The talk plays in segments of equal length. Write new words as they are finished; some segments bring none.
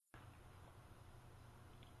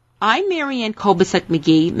I'm Marianne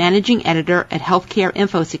Kolbasuk-McGee, Managing Editor at Healthcare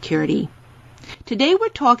InfoSecurity. Today we're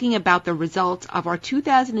talking about the results of our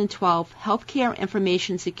 2012 Healthcare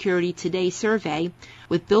Information Security Today survey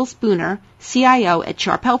with Bill Spooner, CIO at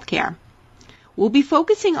Sharp Healthcare. We'll be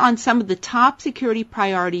focusing on some of the top security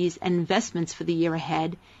priorities and investments for the year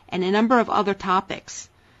ahead and a number of other topics.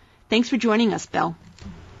 Thanks for joining us, Bill.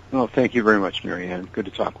 Well, thank you very much, Marianne. Good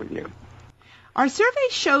to talk with you. Our survey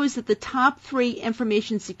shows that the top 3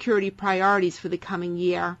 information security priorities for the coming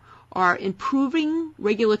year are improving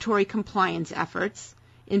regulatory compliance efforts,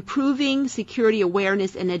 improving security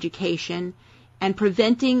awareness and education, and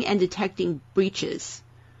preventing and detecting breaches.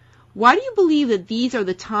 Why do you believe that these are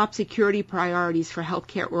the top security priorities for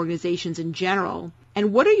healthcare organizations in general,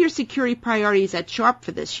 and what are your security priorities at Sharp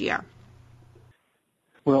for this year?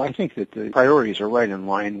 Well, I think that the priorities are right in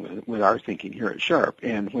line with our thinking here at Sharp.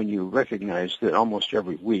 And when you recognize that almost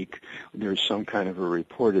every week there's some kind of a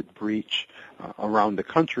reported breach around the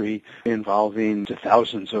country involving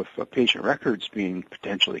thousands of patient records being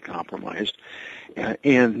potentially compromised,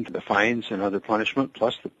 and the fines and other punishment,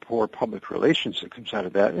 plus the poor public relations that comes out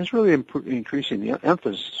of that, is really increasing the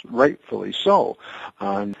emphasis, rightfully so,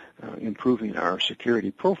 on improving our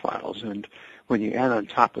security profiles. And when you add on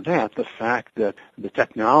top of that the fact that the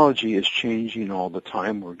technology is changing all the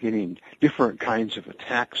time, we're getting different kinds of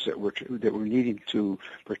attacks that we're needing to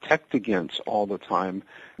protect against all the time,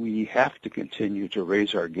 we have to continue to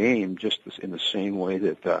raise our game just in the same way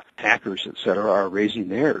that the hackers, et cetera, are raising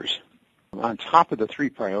theirs. On top of the 3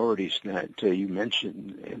 priorities that you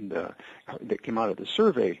mentioned that came out of the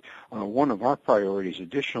survey, one of our priorities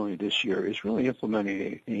additionally this year is really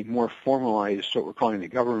implementing a more formalized, what we're calling the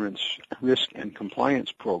government's risk and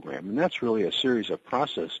compliance program. And that's really a series of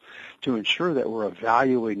process to ensure that we're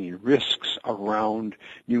evaluating risks around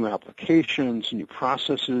new applications, new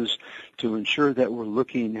processes, to ensure that we're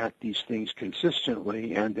looking at these things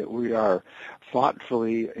consistently and that we are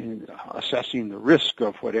thoughtfully assessing the risk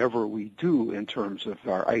of whatever we do in terms of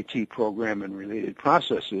our IT program and related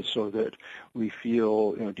processes so that we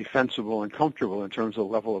feel defensible and comfortable in terms of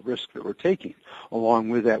the level of risk that we're taking. Along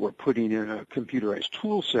with that, we're putting in a computerized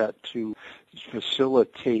tool set to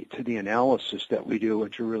facilitate the analysis that we do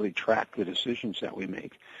and to really track the decisions that we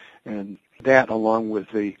make. And that, along with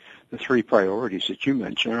the 3 priorities that you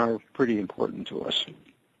mentioned, are pretty important to us.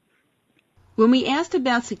 When we asked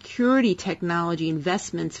about security technology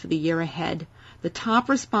investments for the year ahead, the top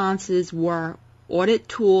responses were audit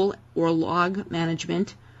tool or log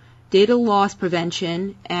management, data loss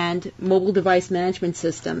prevention, and mobile device management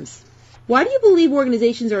systems. Why do you believe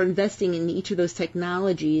organizations are investing in each of those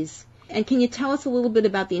technologies? And can you tell us a little bit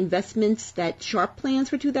about the investments that Sharp plans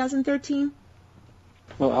for 2013?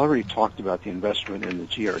 Well, I already talked about the investment in the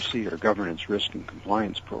GRC, or Governance, Risk, and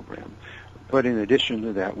Compliance Program. But in addition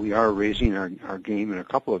to that, we are raising our game in a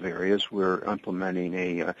couple of areas. We're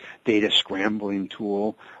implementing a data scrambling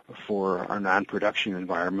tool for our non-production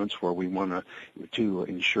environments where we want to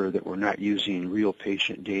ensure that we're not using real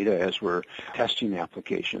patient data as we're testing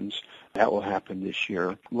applications. That will happen this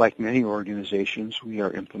year. Like many organizations, we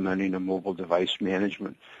are implementing a mobile device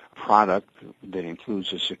management product that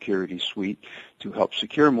includes a security suite to help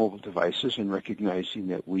secure mobile devices, and recognizing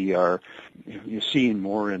that we are seeing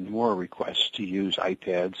more and more requests to use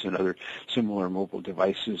iPads and other similar mobile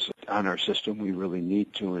devices on our system. We really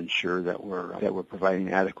need to ensure that we're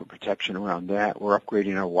providing adequate protection around that. We're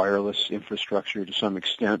upgrading our wireless infrastructure to some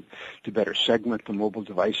extent to better segment the mobile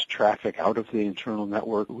device traffic out of the internal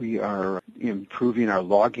network. We are improving our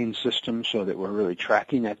logging system so that we're really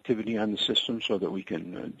tracking activity on the system so that we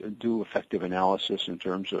can do effective analysis in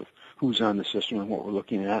terms of who's on the system and what we're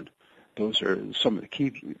looking at. Those are some of the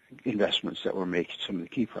key investments that we're making, some of the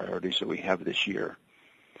key priorities that we have this year.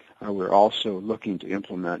 We're also looking to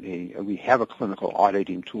implement we have a clinical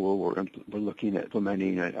auditing tool. We're looking at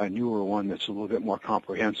implementing a newer one that's a little bit more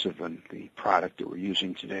comprehensive than the product that we're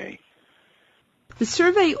using today. The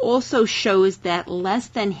survey also shows that less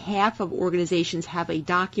than half of organizations have a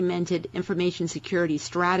documented information security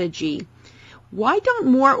strategy. Why don't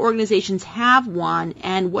more organizations have one,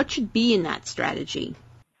 and what should be in that strategy?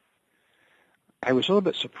 I was a little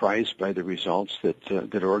bit surprised by the results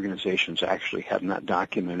that organizations actually have not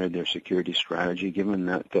documented their security strategy, given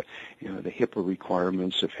that the HIPAA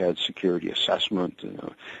requirements have had security assessment.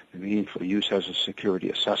 The meaningful use has a security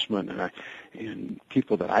assessment, and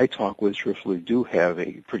people that I talk with truthfully do have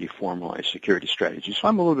a pretty formalized security strategy. So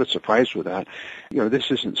I'm a little bit surprised with that. This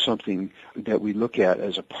isn't something that we look at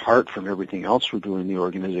as apart from everything else we're doing in the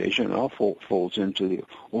organization. It all folds into the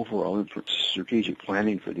overall strategic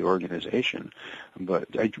planning for the organization. But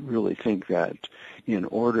I really think that in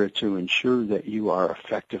order to ensure that you are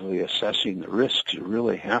effectively assessing the risks, you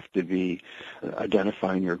really have to be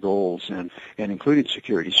identifying your goals and including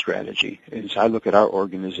security strategy. As I look at our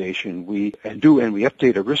organization, we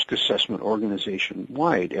update a risk assessment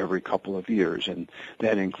organization-wide every couple of years, and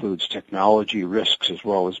that includes technology risks as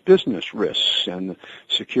well as business risks, and the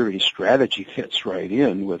security strategy fits right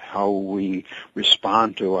in with how we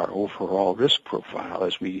respond to our overall risk profile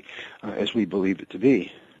as we believe it to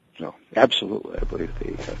be. So absolutely, I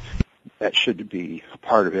believe that should be a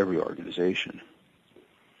part of every organization.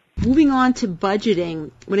 Moving on to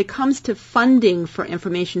budgeting, when it comes to funding for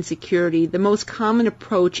information security, the most common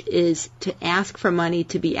approach is to ask for money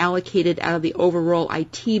to be allocated out of the overall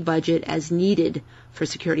IT budget as needed for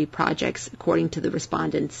security projects, according to the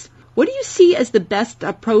respondents. What do you see as the best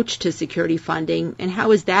approach to security funding, and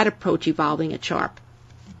how is that approach evolving at Sharp?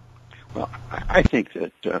 Well, I think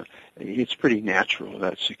that it's pretty natural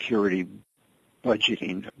that security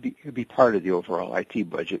budgeting be part of the overall IT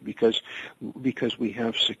budget because we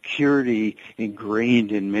have security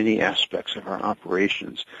ingrained in many aspects of our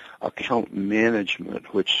operations. Account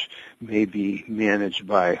management, which may be managed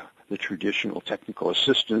by the traditional technical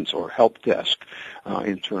assistance or help desk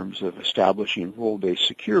in terms of establishing role-based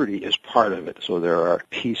security is part of it. So there are a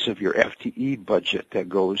piece of your FTE budget that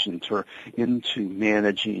goes into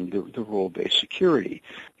managing the role-based security.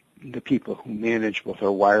 The people who manage both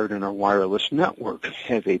our wired and our wireless network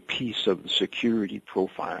have a piece of the security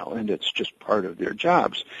profile, and it's just part of their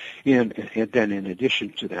jobs. And then in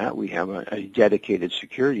addition to that, we have a dedicated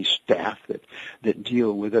security staff that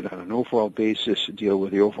deal with it on an overall basis, deal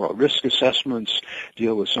with the overall risk assessments,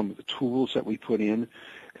 deal with some of the tools that we put in.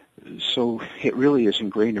 So it really is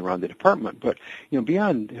ingrained around the department. But,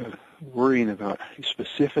 beyond worrying about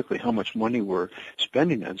specifically how much money we're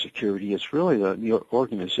spending on security, it's really the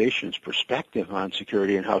organization's perspective on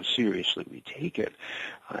security and how seriously we take it.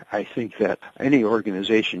 I think that any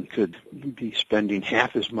organization could be spending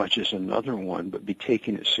half as much as another one, but be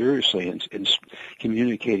taking it seriously and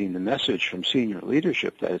communicating the message from senior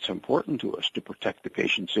leadership that it's important to us to protect the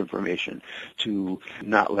patient's information, to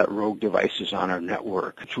not let rogue devices on our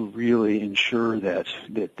network, to really ensure that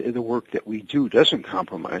the work that we do doesn't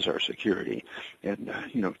compromise our security. And,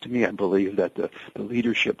 to me, I believe that the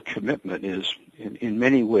leadership commitment is in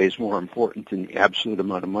many ways more important than the absolute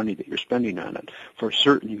amount of money that you're spending on it. For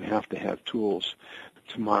certain, you have to have tools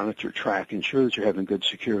to monitor, track, ensure that you're having good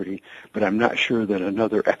security, but I'm not sure that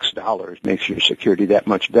another X dollars makes your security that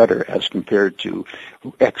much better as compared to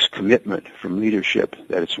X commitment from leadership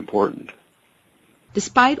that it's important.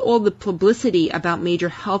 Despite all the publicity about major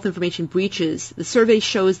health information breaches, the survey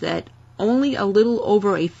shows that only a little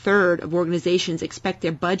over a third of organizations expect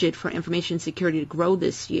their budget for information security to grow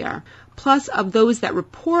this year. Plus, of those that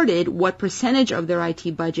reported what percentage of their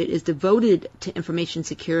IT budget is devoted to information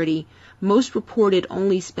security, most reported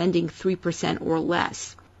only spending 3% or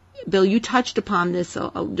less. Bill, you touched upon this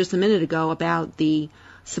just a minute ago about the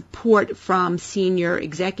support from senior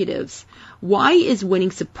executives. Why is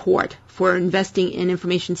winning support for investing in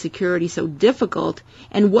information security so difficult,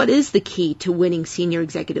 and what is the key to winning senior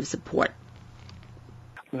executive support?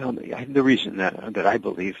 Well, the reason that I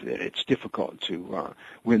believe that it's difficult to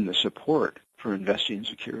win the support for investing in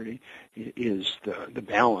security is the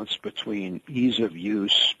balance between ease of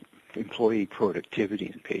use, employee productivity,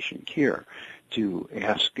 and patient care. To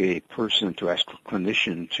ask a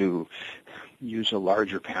clinician to use a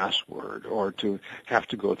larger password or to have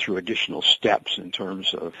to go through additional steps in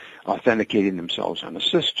terms of authenticating themselves on a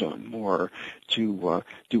system or to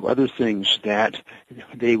do other things that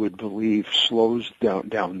they would believe slows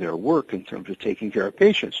down their work in terms of taking care of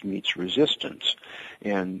patients meets resistance.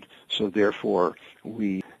 And so therefore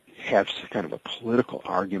we have kind of a political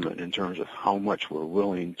argument in terms of how much we're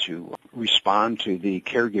willing to respond to the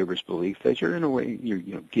caregiver's belief that you're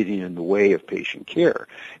getting in the way of patient care.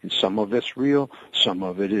 And some of it's real, some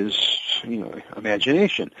of it is,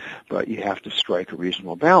 imagination. But you have to strike a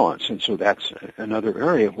reasonable balance. And so that's another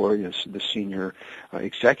area where the senior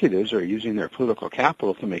executives are using their political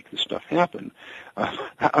capital to make this stuff happen.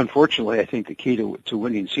 Unfortunately, I think the key to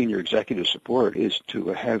winning senior executive support is to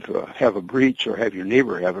have a breach or have your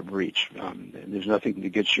neighbor have a breach. And there's nothing that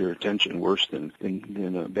gets your attention worse than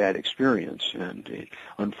a bad experience. And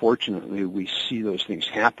unfortunately, we see those things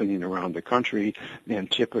happening around the country,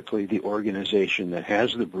 and typically the organization that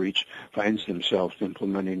has the breach finds themselves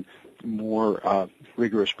implementing more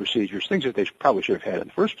rigorous procedures, things that they probably should have had in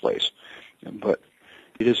the first place. But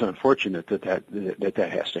it is unfortunate that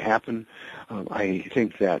has to happen. I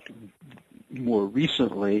think that more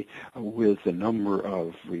recently, with the number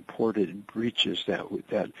of reported breaches that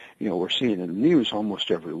we're seeing in the news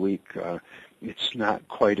almost every week, it's not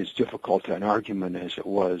quite as difficult an argument as it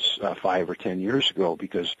was 5 or 10 years ago,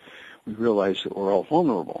 because we realize that we're all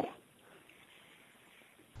vulnerable.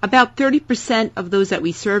 About 30% of those that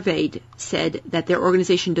we surveyed said that their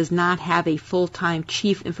organization does not have a full-time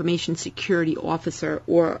chief information security officer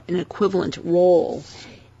or an equivalent role.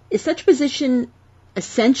 Is such a position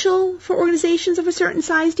essential for organizations of a certain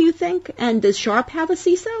size, do you think? And does Sharp have a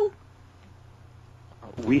CISO?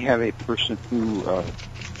 We have a person who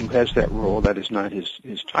has that role. That is not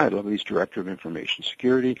his title. He's Director of Information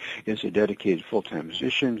Security. He has a dedicated full-time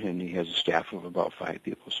position, and he has a staff of about 5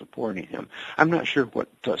 people supporting him. I'm not sure what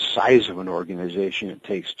the size of an organization it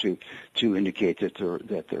takes to indicate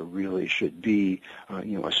that there really should be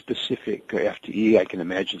a specific FTE. I can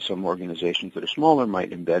imagine some organizations that are smaller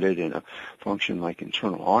might embed it in a function like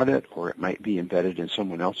internal audit, or it might be embedded in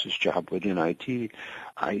someone else's job within IT.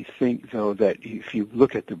 I think, though, that if you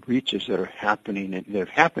look at the breaches that are happening, that have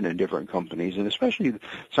happened in different companies, and especially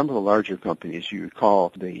some of the larger companies, you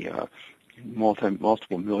recall the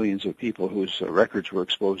multiple millions of people whose records were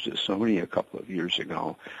exposed to Sony a couple of years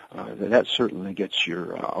ago, that certainly gets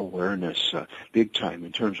your awareness big time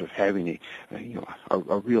in terms of having a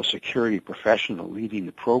real security professional leading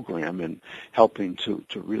the program and helping to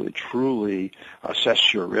really truly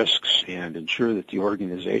assess your risks and ensure that the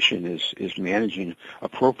organization is managing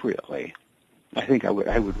appropriately. I think I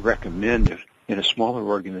would recommend, in a smaller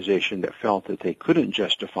organization that felt that they couldn't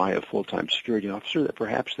justify a full-time security officer, that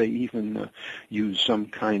perhaps they even use some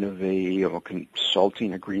kind of a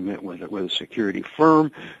consulting agreement with a security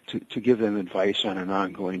firm to give them advice on an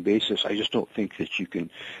ongoing basis. I just don't think that you can,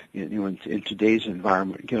 in today's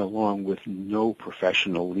environment, get along with no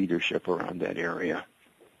professional leadership around that area.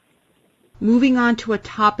 Moving on to a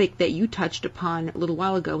topic that you touched upon a little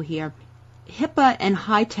while ago here, HIPAA and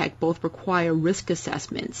HITECH both require risk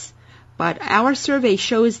assessments. But our survey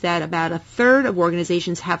shows that about a third of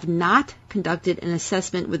organizations have not conducted an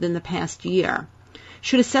assessment within the past year.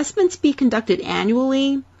 Should assessments be conducted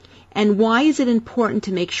annually? And why is it important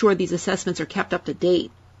to make sure these assessments are kept up to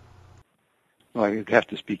date? Well, I have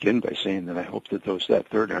to begin by saying that I hope that that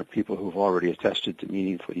third are people who've already attested to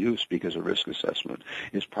meaningful use, because a risk assessment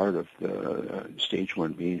is part of the stage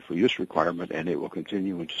 1 meaningful use requirement, and it will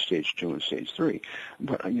continue into stage 2 and stage 3.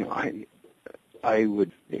 But I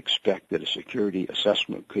would expect that a security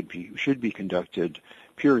assessment should be conducted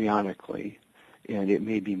periodically, and it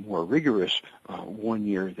may be more rigorous one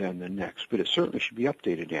year than the next, but it certainly should be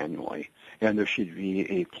updated annually, and there should be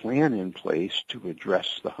a plan in place to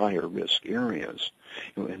address the higher risk areas.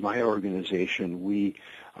 In my organization, we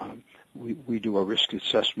do a risk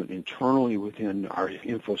assessment internally within our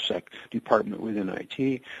InfoSec department within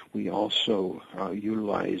IT. We also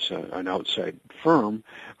utilize an outside firm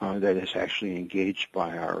that is actually engaged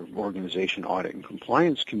by our organization audit and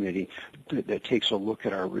compliance committee that takes a look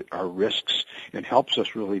at our risks and helps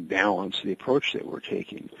us really balance the approach that we're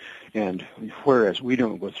taking. And whereas we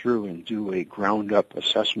don't go through and do a ground-up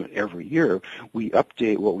assessment every year, we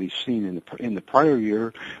update what we've seen in the prior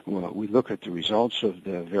year. We look at the results of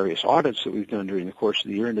the various audits that we've done during the course of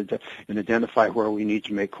the year and identify where we need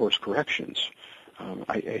to make course corrections.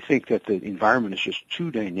 I think that the environment is just too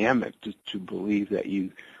dynamic to believe that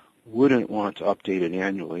you wouldn't want to update it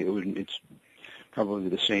annually. It's probably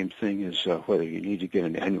the same thing as whether you need to get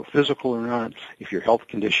an annual physical or not. If your health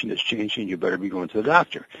condition is changing, you better be going to the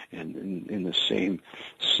doctor. And in the same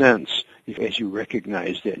sense, as you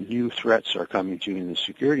recognize that new threats are coming to you in the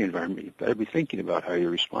security environment, you better be thinking about how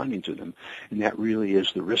you're responding to them. And that really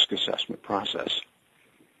is the risk assessment process.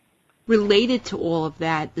 Related to all of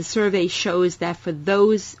that, the survey shows that for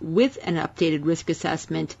those with an updated risk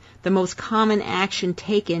assessment, the most common action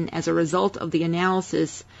taken as a result of the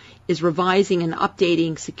analysis is revising and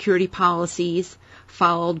updating security policies,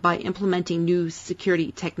 followed by implementing new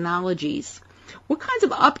security technologies. What kinds of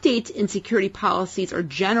updates in security policies are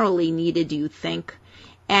generally needed, do you think?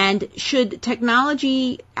 And should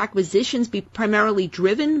technology acquisitions be primarily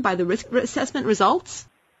driven by the risk assessment results?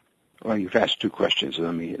 Well, you've asked 2 questions.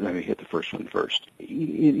 Let me hit the first one first.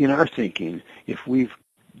 In our thinking, if we've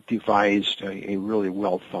devised a really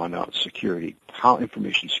well thought out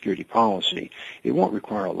information security policy, it won't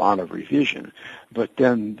require a lot of revision. But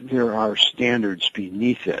then there are standards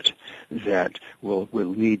beneath it that will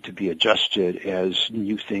need to be adjusted as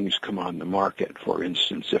new things come on the market. For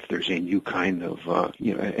instance, if there's a new kind of,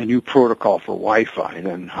 a new protocol for Wi-Fi,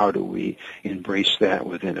 then how do we embrace that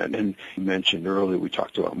within it? And you mentioned earlier, we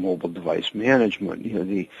talked about mobile device management.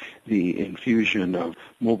 The infusion of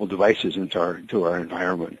mobile devices into our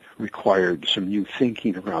environment required some new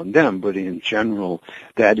thinking around them, but in general,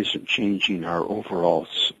 that isn't changing our overall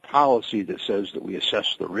policy that says that we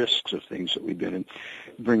assess the risks of things that we've been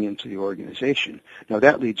bring into the organization. Now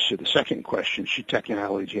that leads to the second question: should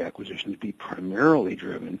technology acquisitions be primarily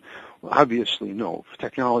driven? Well, obviously, no.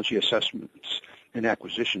 Technology assessments and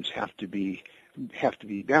acquisitions have to be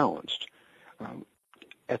balanced.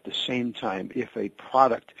 At the same time, if a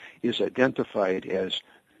product is identified as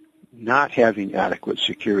not having adequate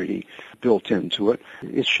security built into it,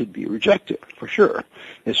 it should be rejected, for sure.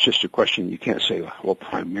 It's just a question. You can't say, well,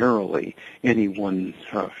 primarily any one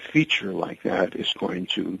feature like that is going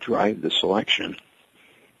to drive the selection.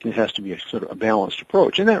 It has to be a sort of a balanced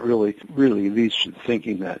approach, and that really leads to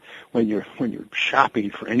thinking that when you're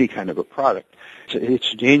shopping for any kind of a product,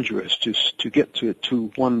 it's dangerous to get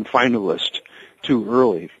to one finalist too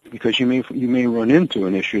early, because you may run into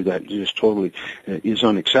an issue that just totally is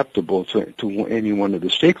unacceptable to any one of the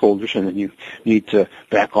stakeholders, and then you need to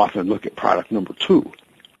back off and look at product number 2.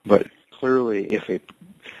 But clearly,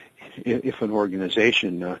 if an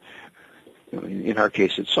organization, in our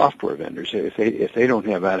case, it's software vendors, if they don't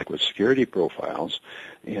have adequate security profiles,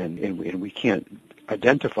 and we can't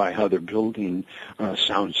identify how they're building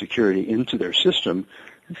sound security into their system,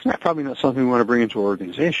 it's probably not something we want to bring into our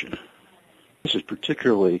organization. This has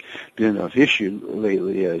particularly been of issue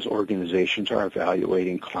lately as organizations are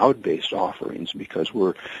evaluating cloud-based offerings, because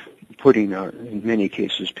we're putting, in many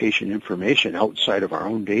cases, patient information outside of our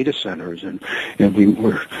own data centers, and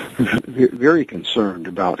we're very concerned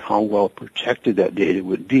about how well protected that data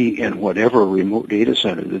would be in whatever remote data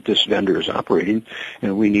center that this vendor is operating,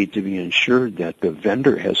 and we need to be ensured that the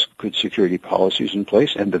vendor has good security policies in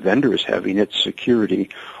place, and the vendor is having its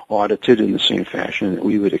security audited in the same fashion that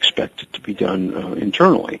we would expect it to be done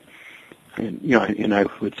internally. And I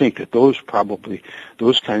would think that those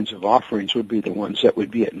kinds of offerings would be the ones that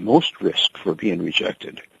would be at most risk for being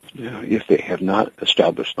rejected if they have not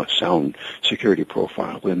established a sound security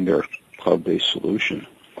profile in their cloud-based solution.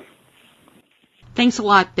 Thanks a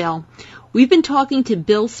lot, Bill. We've been talking to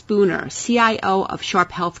Bill Spooner, CIO of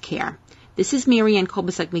Sharp Healthcare. This is Mary Ann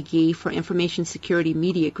Kolbasuk-McGee for Information Security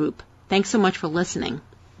Media Group. Thanks so much for listening.